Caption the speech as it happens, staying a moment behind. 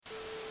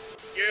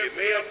Give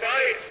me a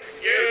bite.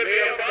 Give me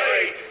a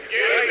bite.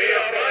 Give me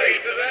a bite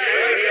of that.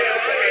 Give me a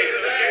bite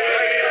of that.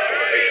 Give me a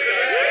piece of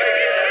that. Give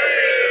me a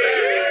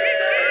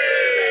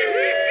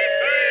piece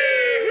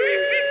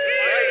of that.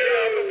 I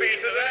love a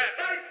piece of that.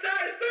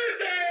 Bite-sized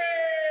Thursday.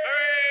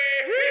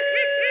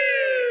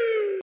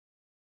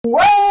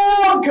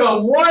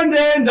 Welcome, one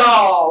and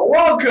all.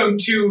 Welcome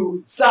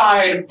to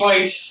Side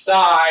Bite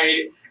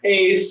Side,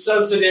 a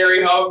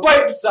subsidiary of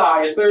Bite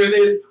Size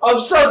Thursdays, a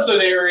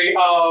subsidiary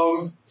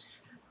of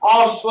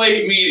Off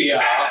Slate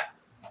Media.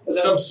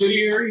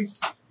 Subsidiary?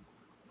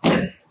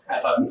 I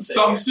thought it was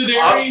Subsidiary?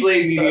 Off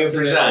Slate Media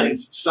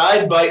presents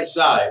Side Bite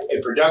Side,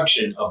 a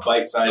production of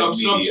Bite Size Media.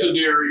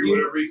 Subsidiary,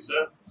 whatever he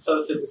said.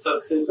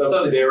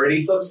 Subsidiarity?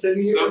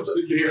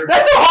 Subsidiary.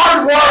 That's a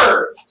hard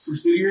word!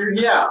 Subsidiary?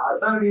 Yeah,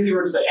 it's not an easy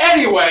word to say.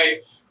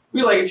 Anyway,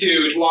 we like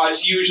to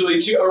watch usually a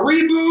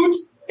reboot,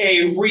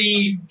 a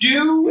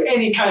redo,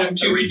 any kind of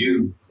two...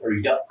 A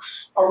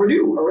redux. A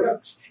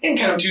redux. Any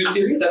kind of two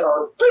series that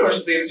are pretty much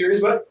the same series,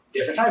 but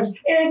different times.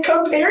 And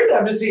compare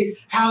them to see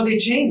how they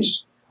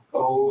changed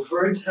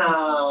over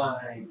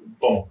time.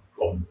 Boom,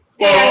 boom.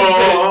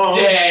 And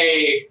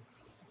today,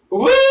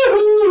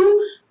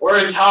 woohoo!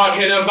 We're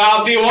talking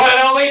about the one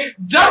and only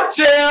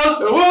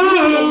DuckTales!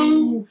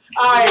 Woohoo!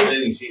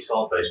 Any sea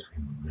salt ice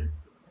cream in there.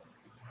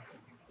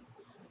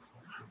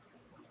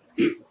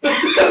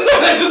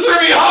 That just threw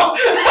me off!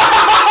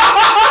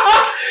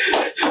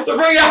 So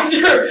bring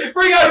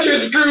out your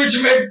Scrooge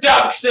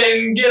McDucks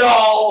and get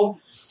all...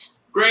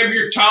 Grab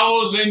your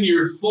towels and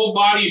your full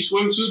body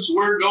swimsuits.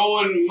 We're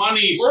going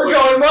money swimming. We're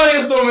going money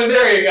swimming.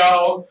 There you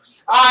go.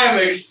 I'm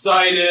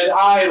excited.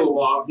 I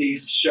love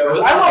these shows.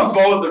 I love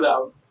both of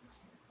them.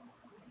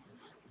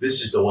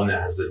 This is the one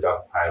that has the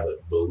duck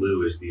pilot.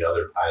 Baloo is the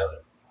other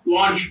pilot.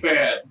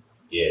 Launchpad.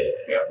 Yeah.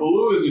 Yeah,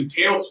 Baloo is in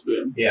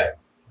Tailspin. Yeah.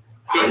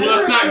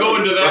 Let's not go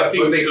into that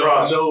thing. But they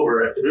cross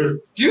over.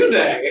 Do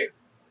they?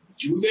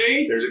 Do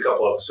they? There's a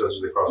couple episodes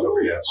where they cross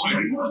over, yes.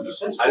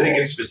 That's I think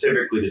it's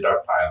specifically the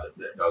duck pilot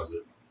that does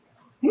it.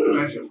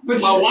 But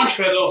well,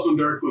 Launchpad's also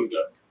Darkwing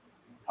Duck.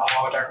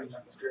 Oh, Darkwing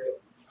Duck is great.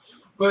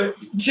 But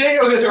today,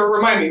 okay, so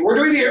remind me, we're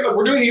doing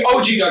the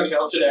OG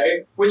DuckTales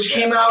today, which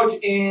came out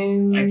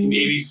in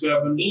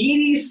 1987.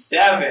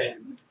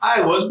 87.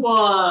 I was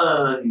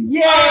one.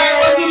 Yay!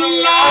 I wasn't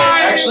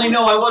alive! Actually,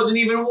 no, I wasn't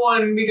even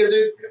one because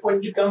when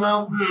did it come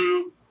out?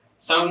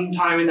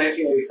 Sometime in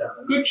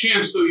 1987. Good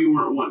chance, though, you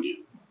weren't one yet.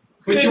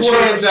 But Good you were,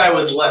 chance I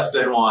was less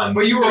than one.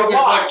 but you were There's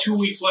alive. like 2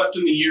 weeks left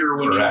in the year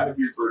when you have your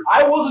birthday.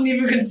 I wasn't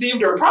even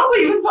conceived or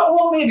probably even thought,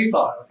 well, maybe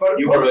thought of, but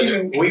You were wasn't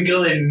even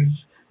wiggling.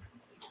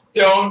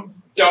 Don't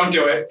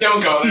do it.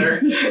 Don't go there.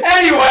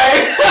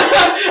 Anyway,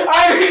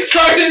 I'm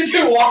excited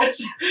to watch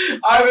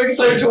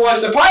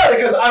the pilot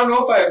because I don't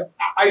know if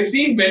I've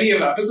seen many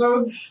of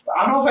episodes, but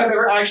I don't know if I've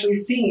ever actually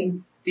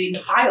seen the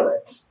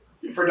pilot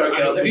for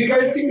DuckTales. Have you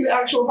guys seen the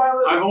actual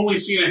pilot? I've only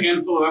seen a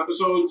handful of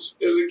episodes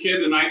as a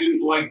kid, and I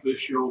didn't like the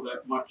show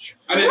that much.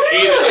 I didn't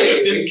hate it. I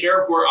just didn't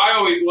care for it. I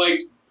always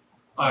liked.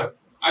 I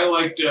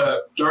liked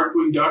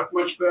Darkwing Duck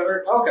much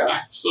better. Okay.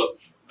 So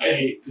I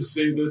hate to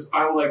say this.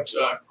 I liked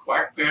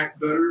Quack Pack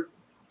better.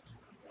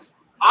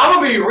 I'm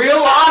gonna be real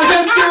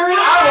honest here.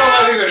 I don't know if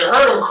I've even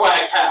heard of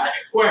Quack Pack.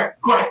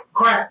 Quack, quack,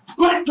 quack,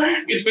 quack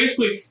Pack. It's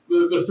basically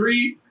the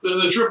three,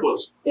 the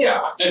triplets,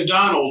 Yeah. and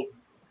Donald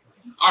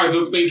are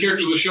the main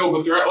characters of the show,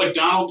 but they're at like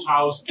Donald's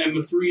house, and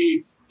the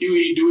three,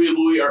 Huey, Dewey, and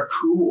Louie, are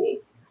cool.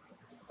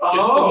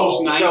 It's the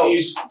most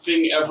 90s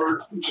thing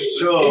ever.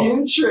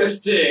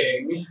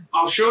 Interesting.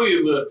 I'll show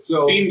you the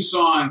theme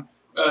song,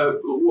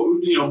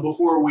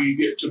 before we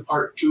get to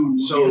part 2.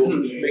 So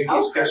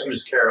Mickey's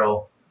Christmas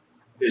Carol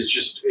is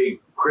just a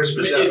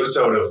Christmas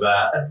episode of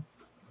that.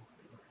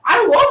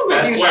 I love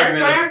Mickey's Quack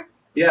Pack.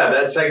 Yeah,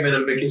 that segment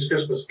of Mickey's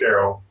Christmas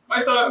Carol.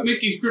 I thought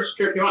Mickey's Christmas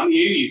Carol came out in the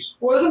 80s.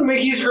 Wasn't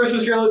Mickey's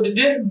Christmas Carol?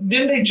 Didn't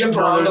they jump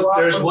around a lot?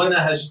 There's one that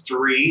has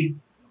 3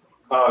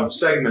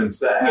 segments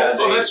that has.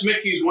 That's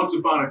Mickey's Once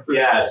Upon a Christmas.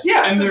 Yes.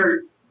 Yes.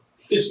 And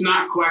it's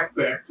not Quack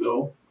Pack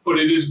though, but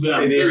it is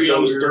them. It is They're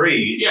those younger.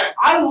 3. Yeah.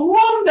 I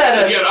love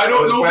that. Again, I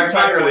don't know. Quack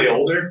Pack are they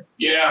older?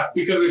 Yeah,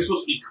 because they're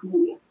supposed to be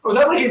cool. Was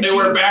that like a They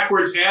wear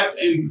backwards hats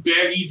and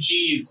baggy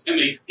jeans, and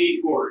they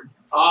skateboard.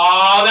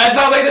 Oh, that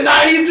sounds like the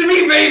 90s to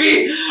me,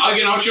 baby!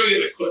 Again, I'll show you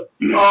the clip.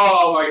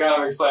 Oh my god,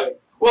 I'm excited.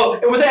 Well,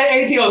 with that,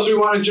 anything else, we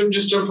want to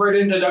just jump right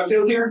into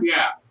DuckTales here?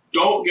 Yeah.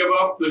 Don't Give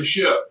Up the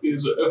Ship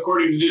is,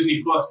 according to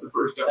Disney Plus, the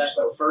first episode. That's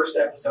the first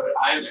episode.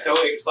 I am so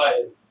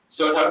excited.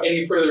 So without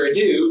any further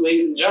ado,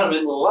 ladies and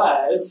gentlemen,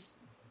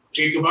 let's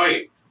take a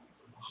bite.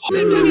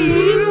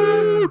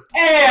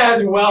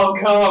 And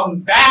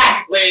welcome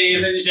back,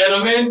 ladies and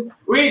gentlemen.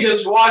 We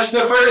just watched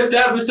the first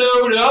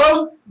episode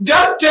of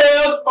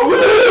DuckTales.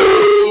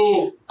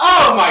 Woo!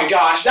 Oh my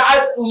gosh,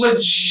 that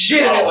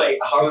legitimately.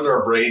 How did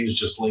our brains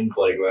just link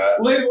like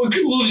that?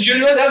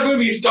 Legitimately, that's going to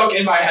be stuck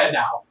in my head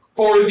now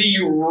for the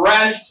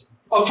rest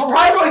of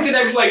probably for like the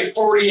next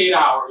 48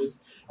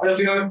 hours. I'm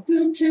just going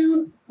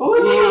DuckTales.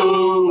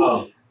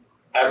 Woo!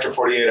 After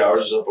 48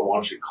 hours is up, I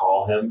want you to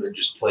call him and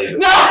just play the.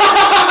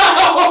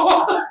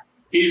 No!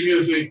 He's going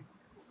to say,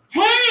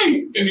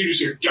 hey, and you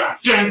just hear dun,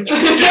 dun,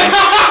 dun, dun.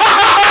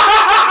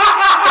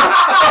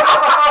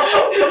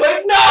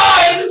 Like, no,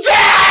 it's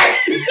back!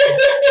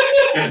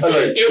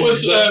 It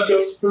was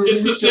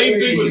it's the same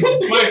thing with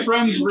my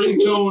friend's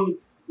ringtone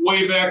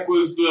way back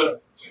was the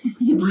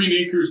Green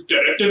Acres da,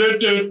 da, da,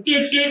 da,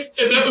 da, da,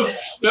 and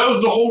that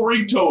was the whole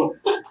ringtone.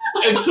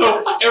 And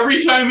so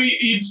every time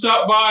he'd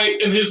stop by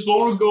and his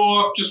phone would go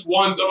off just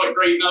once, I'm like,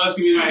 great, now that's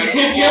gonna be my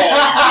head.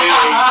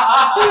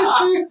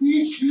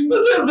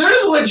 Listen,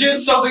 there's legit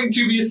something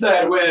to be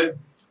said with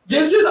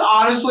this is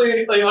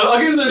honestly like I'll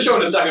get into the show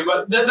in a second,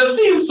 but the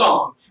theme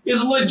song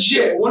is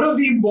legit one of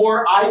the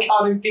more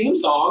iconic theme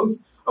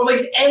songs of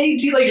like any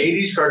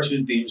 80s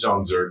cartoon theme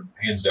songs are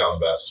hands down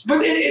the best. But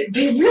they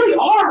really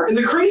are, and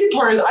the crazy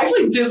part is I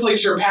feel like this like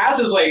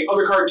surpasses like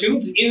other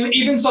cartoons,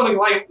 even something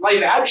like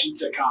live action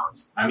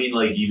sitcoms. I mean,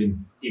 like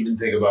even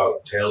think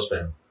about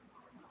Tailspin.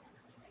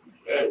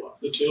 I love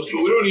the Tailspin.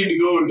 We don't need to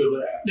go into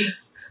that.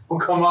 Well,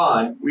 come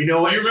on, we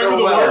know it You so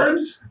remember the well.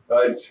 words?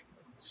 It's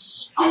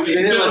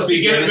spin it, let's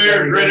begin it,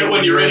 bear, grin it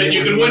when you're in it.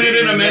 You can win it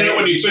in a minute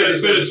when you spin it,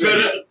 spin it, spin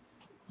it.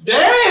 Dang,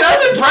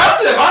 that's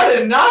impressive! I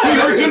did not. We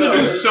have were that gonna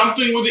do know.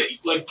 something with it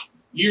like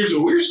years ago.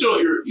 You were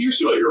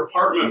still at your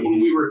apartment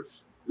when we were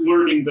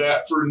learning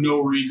that for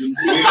no reason.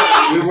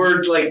 we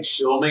were like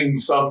filming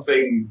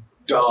something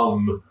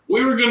dumb.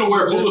 We were gonna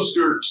wear hula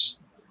skirts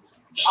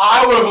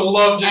I would have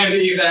loved to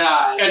see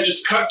that. and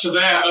just cut to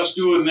that, us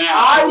doing that.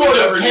 I We would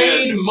never have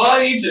did. paid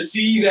money to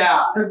see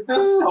that.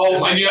 Oh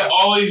my And yet,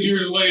 all these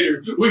years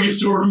later, we can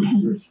still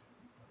remember.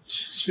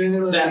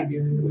 That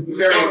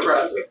very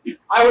impressive.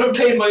 I would have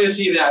paid money to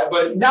see that,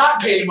 but not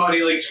paid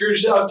money like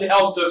Scrooge up to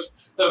help the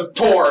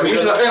poor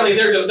because apparently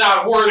they're just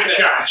not worth it.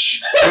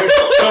 Gosh.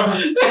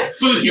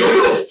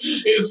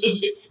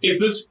 If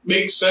this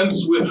makes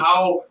sense with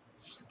how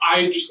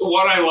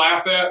what I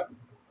laugh at,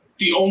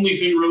 the only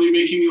thing really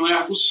making me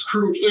laugh was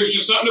Scrooge. There's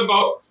just something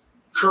about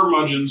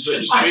curmudgeons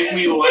that just make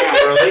me laugh.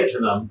 I relate to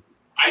them.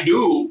 I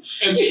do.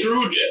 And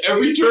Scrooge,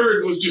 every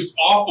turn was just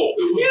awful.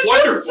 It was He's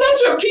wonderful. just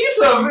such a piece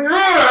of.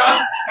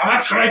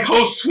 That's what I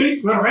call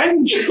sweet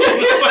revenge. It's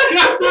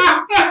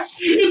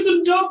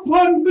a dumb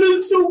pun, but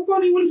it's so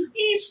funny when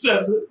he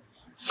says it.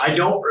 I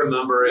don't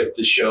remember if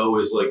the show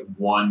is like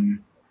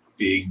one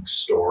big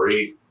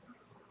story.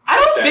 I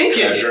don't That think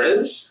treasure. it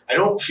is. I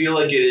don't feel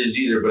like it is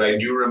either, but I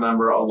do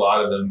remember a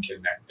lot of them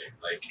connecting.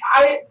 Like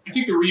I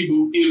think the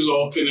reboot is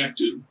all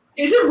connected.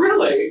 Is it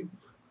really?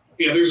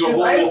 Yeah, there's a 'Cause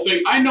whole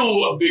thing. I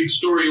know a big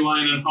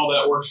storyline and how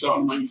that works out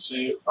and when you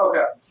say it. Okay.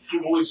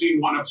 I've only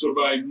seen one episode,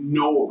 but I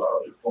know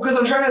about it. Well, because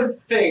I'm trying to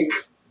think,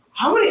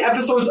 how many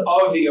episodes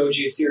of the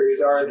OG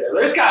series are there?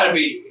 There's got to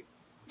be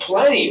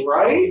plenty,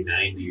 right?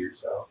 90 or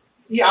so.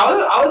 Yeah,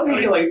 I was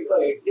thinking like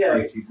yeah,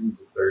 3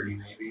 seasons of 30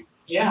 maybe.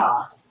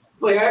 yeah.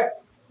 Which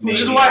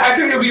is Maybe. why I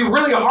figured it would be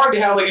really hard to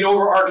have like an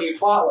overarching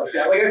plot like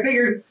that. Like I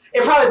figured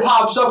it probably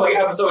pops up like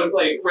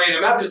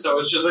random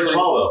episodes, Just just like like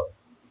Smallville.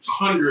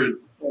 100.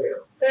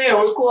 Hey, I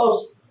was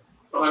close.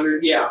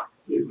 100. Yeah.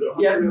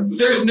 Yeah,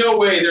 there's no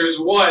way there's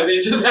one. They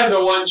just have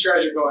the one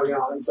treasure going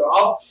on. So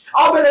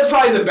I'll bet that's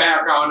probably the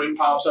background and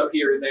pops up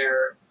here and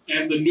there.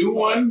 And the new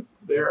one,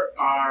 there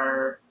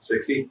are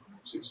 60?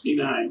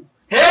 69.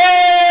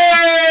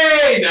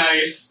 Hey!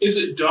 Nice. Is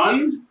it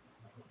done?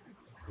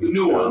 The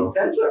new one.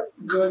 That's a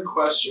good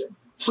question.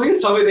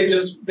 Please tell me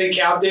they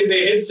capped it.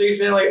 They hit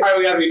 60 and like, all right,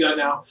 we gotta be done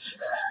now.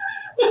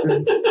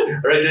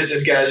 Alright, this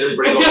is guys.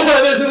 Everybody go.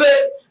 This is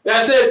it.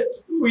 That's it.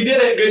 We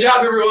did it. Good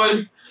job,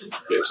 everyone.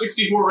 We have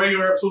 64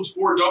 regular episodes,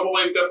 4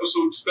 double-length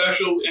episode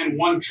specials, and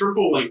 1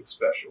 triple-length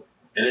special.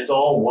 And it's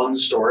all one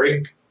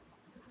story.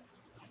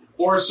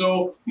 Or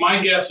so, my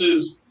guess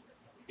is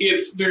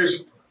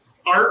there's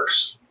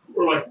arcs,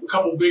 or like a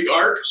couple big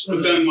arcs,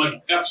 but then like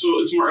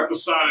it's more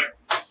episodic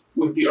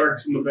with the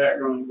arcs in the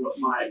background is what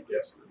my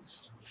guess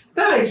is.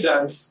 That makes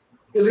sense.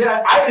 Because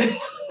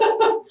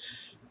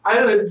I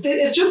don't know.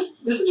 This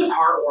is just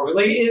heartwarming.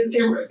 Like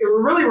it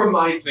really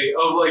reminds me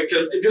of like it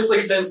just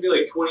like sends me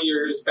like 20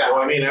 years back.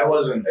 Well, I mean, I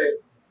wasn't.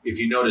 If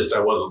you noticed,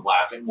 I wasn't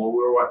laughing while we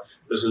were watching.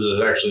 This was I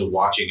was actually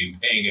watching and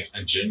paying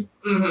attention.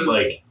 Mm-hmm.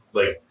 Like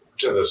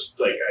to this.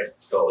 Like I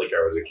felt like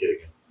I was a kid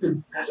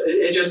again.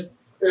 It just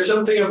there's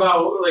something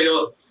about like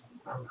those.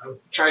 I'm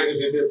trying to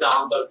do the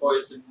Donald Duck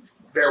voice and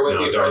bear with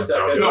me for a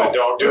second. Don't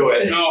do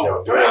it. No.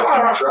 Don't do it.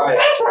 Try it.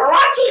 Thanks for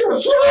watching.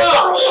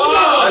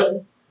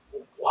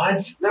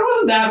 What? That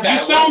wasn't that bad. You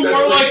sound That's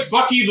more like- like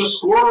Bucky the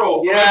Squirrel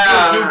from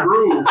Yeah. New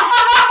Groove.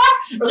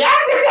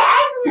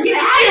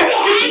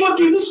 It's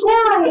Bucky the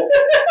Squirrel.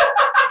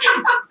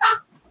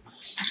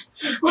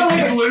 Well,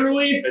 like,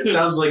 Literally. It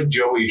sounds like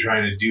Joey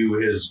trying to do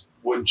his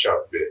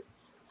woodchuck bit.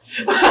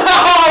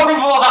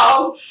 Horrible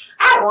house.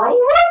 I want a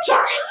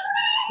woodchuck.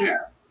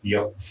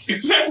 Yep.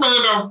 Except for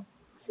the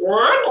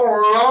What?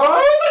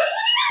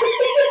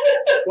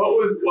 what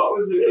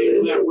was the name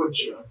of that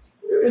woodchuck?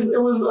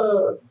 It was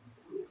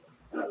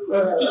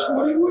Just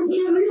my I think it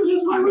was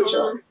just my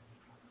woodchuck.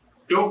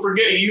 Don't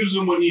forget he used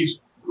them when he's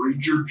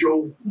Ranger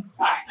Joe.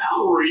 I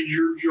know.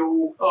 Ranger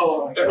Joe.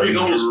 Oh my god. After he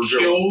Ranger almost Joe.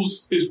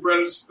 kills his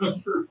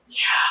predecessor.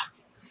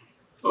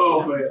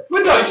 Oh, man.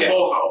 But That's DuckTales.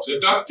 Full House.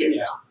 DuckTales.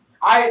 Yeah.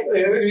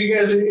 Did you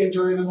guys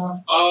enjoy it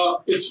enough?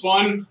 It's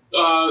fun.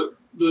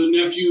 The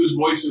nephew's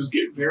voices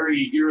get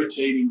very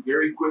irritating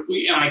very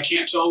quickly, and I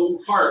can't tell them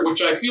apart,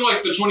 which I feel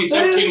like the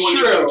 2017 one,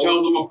 you can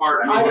tell them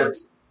apart. I mean,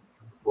 that's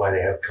why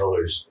they have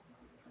colors.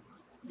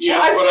 Yes,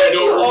 I but think I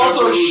don't you remember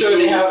also who's should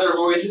who. have their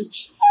voices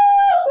just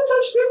a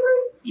touch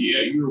different.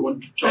 Yeah, you're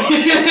one to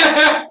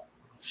talk.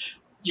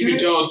 You can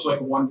Dude. tell it's like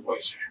one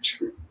voice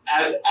actor.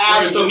 As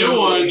Whereas the absolutely. new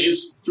one,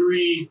 it's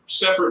 3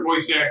 separate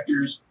voice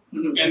actors,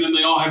 Mhm. and then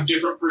they all have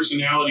different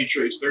personality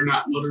traits. They're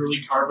not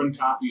literally carbon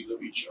copies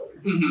of each other.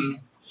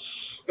 Mhm.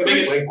 I think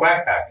it's Like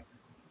Quack Pack.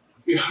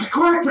 yeah,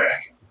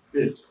 Quackback.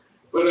 Yeah.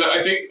 But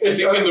I think It's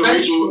in the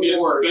Ben reboot,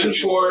 it's Schwartz. Ben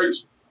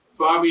Schwartz,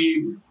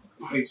 Bobby,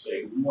 how do you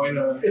say,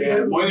 Moynihan, Is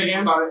it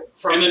Moynihan,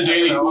 from and then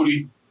Danny SNL?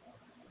 Moody.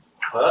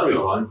 Well, that'll be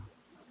fun.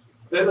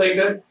 Like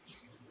that.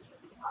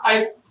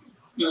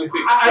 And I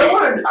think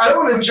I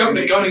don't want to jump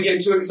the gun and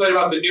get too excited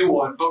about the new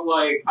one, but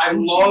like I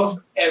love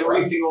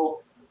every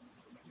single.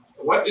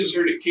 what is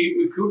her name? Kate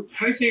McCoot?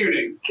 How do you say her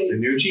name?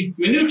 Minucci?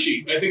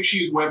 Minucci. I think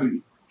she's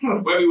Webby.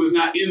 Webby was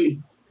not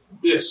in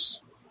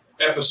this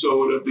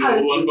episode of the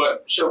old one,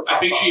 but Show I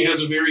think she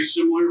has a very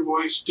similar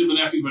voice to the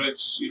nephew, but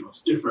it's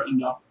it's different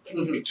enough that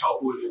you can tell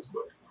who it is.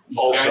 But I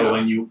Also, know.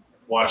 when you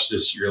watch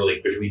this, you're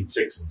like between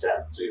 6 and 10,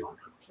 so you don't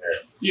care.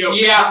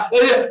 Yeah,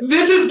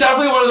 this is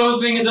definitely one of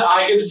those things that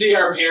I could see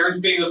our parents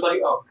being just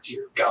like, oh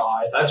dear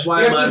God. That's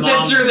why You have my to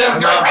mom, censor them.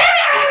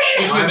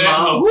 Between my that and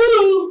mom-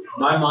 Woo!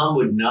 my mom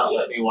would not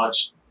let me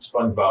watch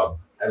SpongeBob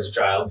as a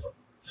child.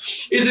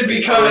 Is it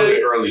because?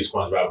 Early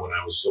SpongeBob when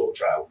I was still a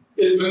child.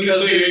 Is it the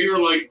because say his you're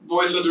like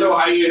voice was so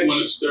high 13 when it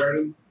pitched?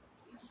 started.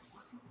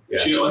 Yeah.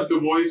 She didn't like the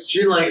voice. She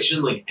didn't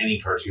like any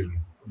cartoon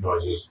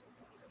noises.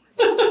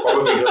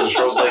 Probably because of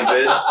shows like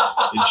this,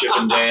 and Chip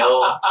and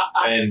Dale,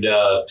 and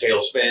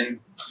Tailspin,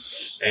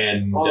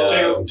 and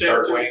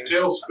Darkwing.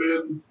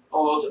 Tailspin.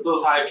 All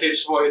those high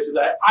pitched voices?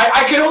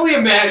 I could only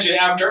imagine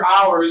after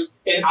hours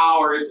and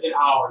hours and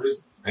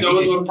hours,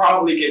 those would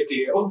probably get to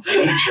you. I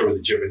need to show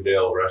the Chip and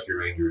Dale Rescue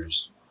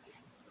Rangers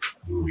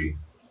movie.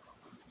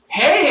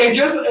 Hey,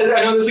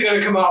 I know this is going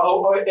to come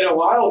out in a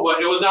while,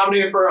 but it was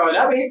nominated for an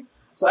Emmy,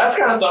 so that's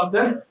kind of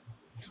something.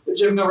 The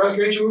Jim No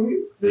Rescue Ranger movie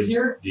this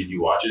year? Did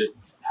you watch it?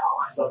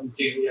 No, I still haven't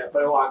seen it yet,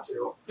 but I want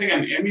to. They got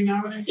an Emmy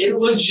nomination. It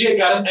legit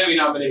got an Emmy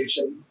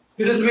nomination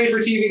because it's a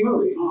made-for-TV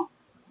movie. Yeah,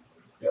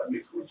 that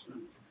makes more sense.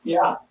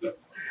 Yeah.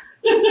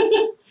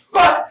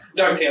 But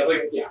DuckTales,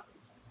 like, yeah.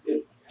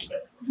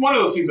 One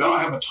of those things I don't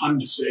have a ton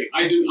to say.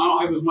 I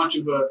don't have as much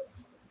of a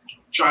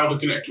child to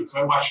connect to because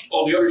I watched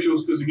all the other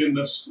shows because again,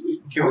 this is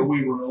before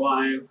we were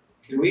alive.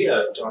 Can we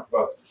talk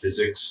about the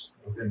physics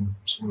of him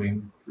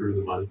swimming through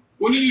the mud?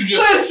 When do you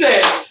just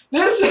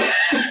Listen,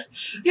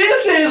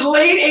 this is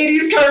late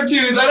 80s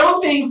cartoons. I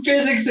don't think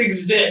physics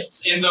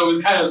exists in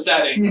those kind of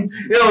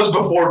settings. That was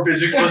before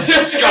physics was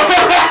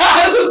discovered.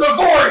 This is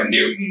before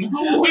Newton.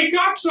 oh, we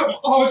got some.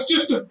 Oh, it's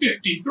just a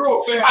 50.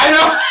 Throw it back. I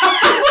know.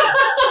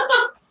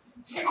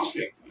 I'll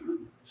take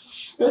that.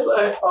 It's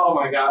like, oh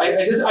my god!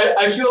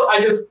 I feel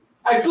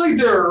like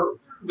they're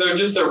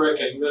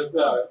ripping.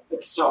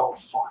 It's so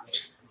funny.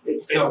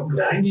 It's so good.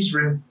 90s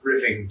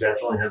riffing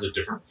definitely has a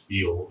different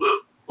feel.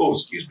 Oh,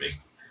 excuse me.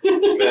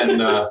 Than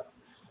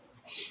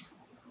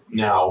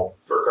now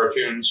for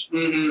cartoons.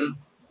 Mm-hmm.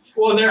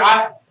 Well,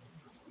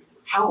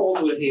 how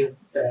old would he have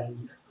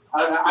been?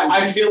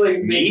 I feel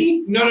like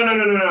Me? No.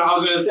 I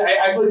was gonna say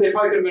I feel like they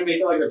probably could have been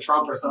making like a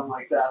Trump or something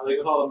like that, like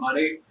with all the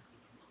money.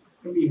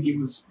 I mean, he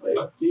was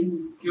a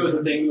thing. He was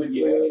a thing with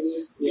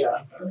years.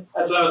 Yeah,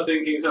 that's what I was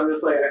thinking. So I'm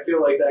just like, I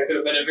feel like that could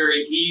have been a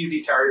very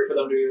easy target for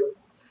them to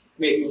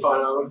make fun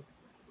of.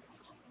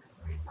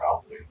 I mean,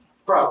 probably.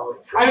 Probably.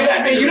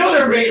 I mean, you know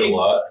they're Rich making. a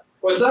lot.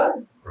 What's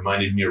that?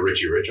 Reminded me of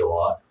Richie Rich a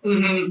lot.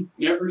 Mm-hmm.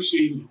 Never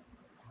seen.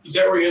 Is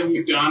that where he has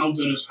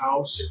McDonald's in his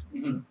house?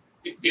 Mm-hmm.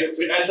 Yes.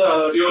 That's It's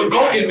the only thing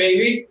I Culkin, know.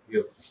 baby.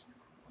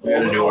 We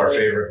gotta do our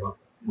favorite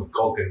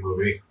McCulkin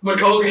movie.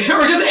 McCulkin,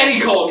 or just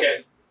any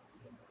Culkin.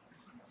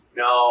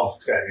 No,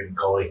 it's gotta be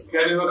Macaulay. You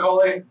gotta do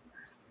Macaulay.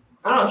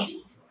 I don't know.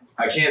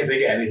 I can't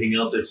think of anything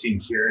else I've seen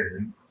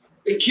Kieran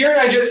in. Kieran,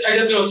 I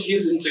just know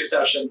he's in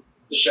Succession,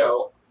 the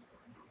show,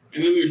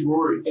 And then there's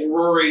Rory. and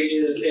Rory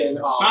is in.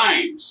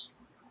 Signs.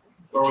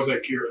 Or was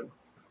that Kieran?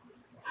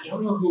 I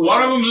don't know who.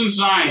 One of them's in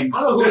Signs.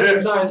 I don't know who is in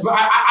Signs, but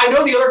I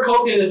know the other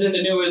Culkin is in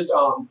the newest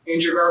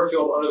Andrew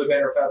Garfield Under the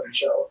Banner of Heaven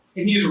show,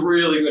 and he's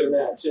really good in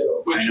that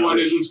too. Which I know one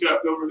that- isn't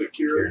Scott Pilgrim at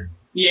Kieran?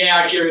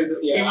 Yeah, Kieran's. He's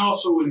Yeah,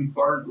 also in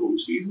Fargo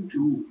season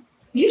 2.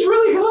 he's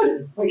really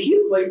good. Like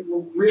he's like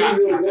really Not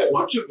really that good.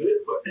 much of it,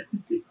 but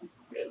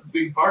a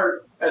big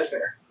part. That's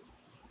fair.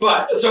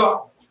 But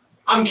so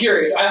I'm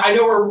curious. I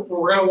know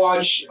we're gonna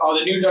watch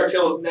the new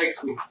DuckTales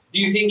next week. Do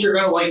you think you're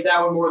gonna like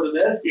that one more than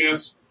this?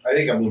 Yes, I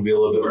think I'm gonna be a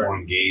little bit more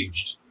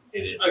engaged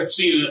in it, I've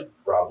seen it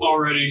probably.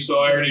 already, so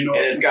I already know.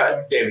 And it's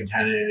got David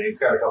Tennant in it. It's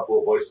got a couple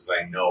of voices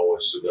I know,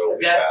 so they'll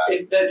be bad.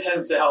 That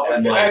tends to help.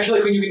 And I like- feel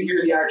like when you can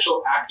hear the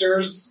actual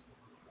actors.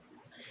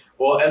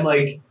 Well, and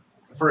like,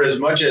 for as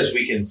much as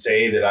we can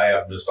say that I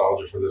have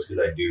nostalgia for this,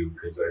 because I do,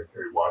 because I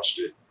watched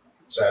it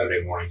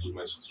Saturday mornings with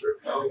my sister.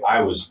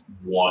 I was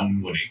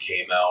 1 when it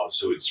came out,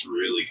 so it's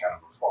really kind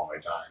of before my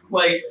time.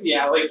 Like,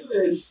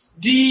 it's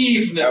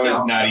deep I nostalgia.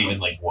 was not even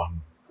like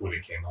 1 when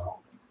it came out.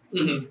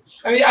 Mm-hmm.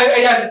 I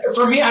mean,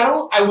 for me,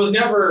 I was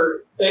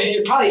never.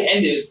 It probably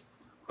ended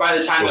by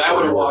the time that I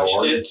would have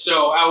watched it.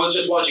 So I was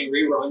just watching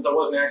reruns. I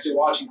wasn't actually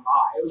watching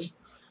live.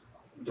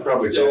 It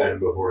probably did end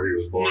before he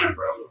was born.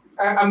 Probably.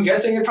 I'm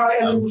guessing it probably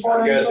ended before. I'm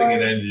 95? guessing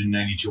it ended in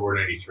 92 or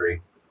 93.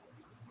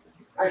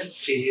 I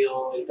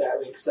feel like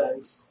that makes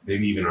sense.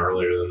 Maybe even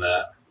earlier than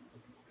that.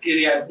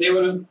 Yeah, they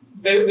would have.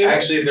 They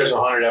Actually, if there's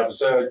 100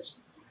 episodes.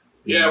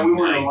 Yeah, we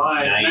weren't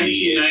alive.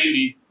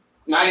 90-ish.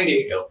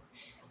 90. Yep.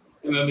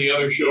 And then the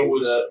other show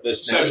was the SNES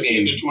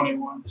 17 game. to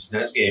 21. The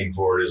SNES game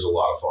for it is a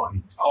lot of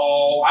fun.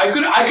 Oh, I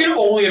could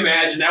only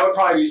imagine that would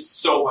probably be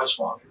so much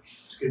fun.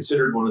 It's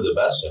considered one of the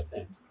best, I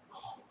think.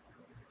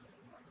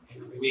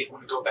 Maybe I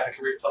want to go back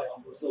and replay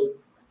all those old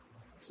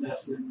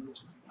SNES and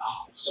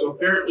So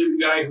apparently the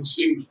guy who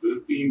sings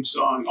the theme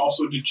song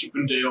also did Chip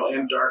and Dale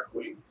and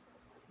Darkwing.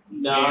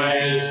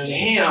 nice. And-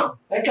 Damn,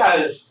 that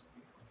guy is.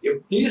 Yep.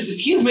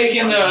 He's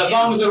making the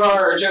songs of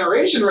our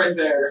generation right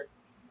there.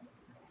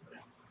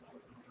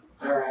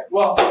 All right.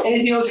 Well,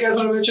 anything else you guys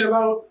want to mention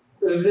about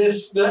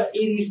the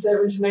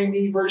 87 to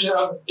 90 version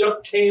of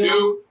DuckTales?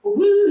 Nope.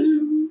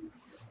 Woo!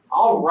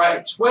 All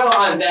right. Well,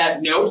 on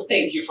that note,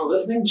 thank you for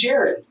listening,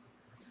 Jared.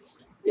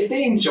 If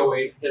they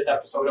enjoyed this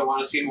episode and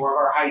want to see more of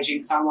our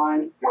hijinks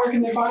online, where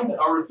can they find us?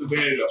 Our the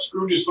Bandit of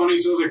Scrooge is Funny,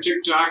 so is our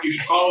TikTok. You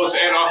should follow us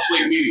at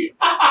Offslate Media. You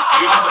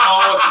can also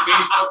follow us on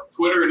Facebook,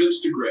 Twitter, and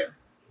Instagram.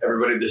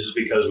 Everybody, this is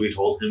because we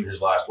told him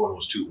his last one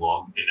was too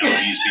long, and now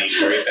he's being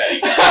very petty.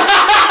 You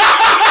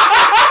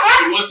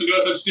can listen to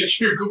us on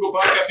Stitcher, Google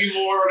Podcasts,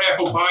 even more on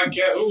Apple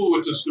Podcasts. Ooh,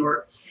 it's a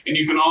snort. And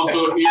you can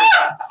also hear...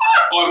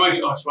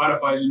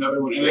 Spotify's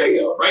another one. And There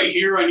you go. right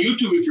here on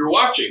YouTube, if you're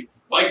watching,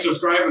 like,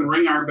 subscribe, and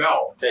ring our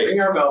bell. Hey,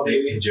 Ring our bell,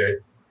 hey, baby.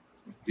 Jared,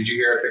 did you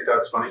hear our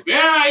TikTok's funny? Yeah,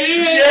 I did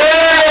it!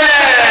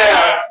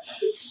 Yeah!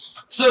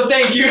 So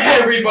thank you,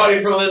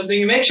 everybody, for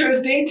listening. And make sure to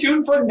stay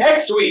tuned for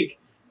next week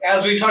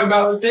as we talk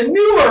about the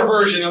newer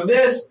version of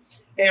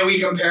this and we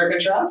compare and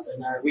contrast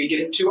and we get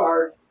into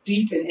our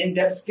deep and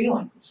in-depth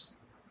feelings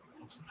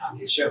on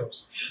these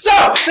shows. So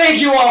thank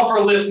you all for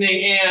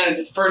listening.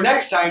 And for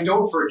next time,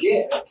 don't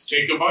forget.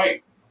 Take a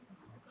bite.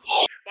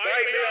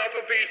 Bite me off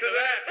a piece of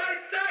that.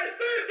 Bite-sized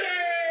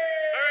Thursday!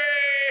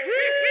 Hooray!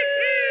 Woo!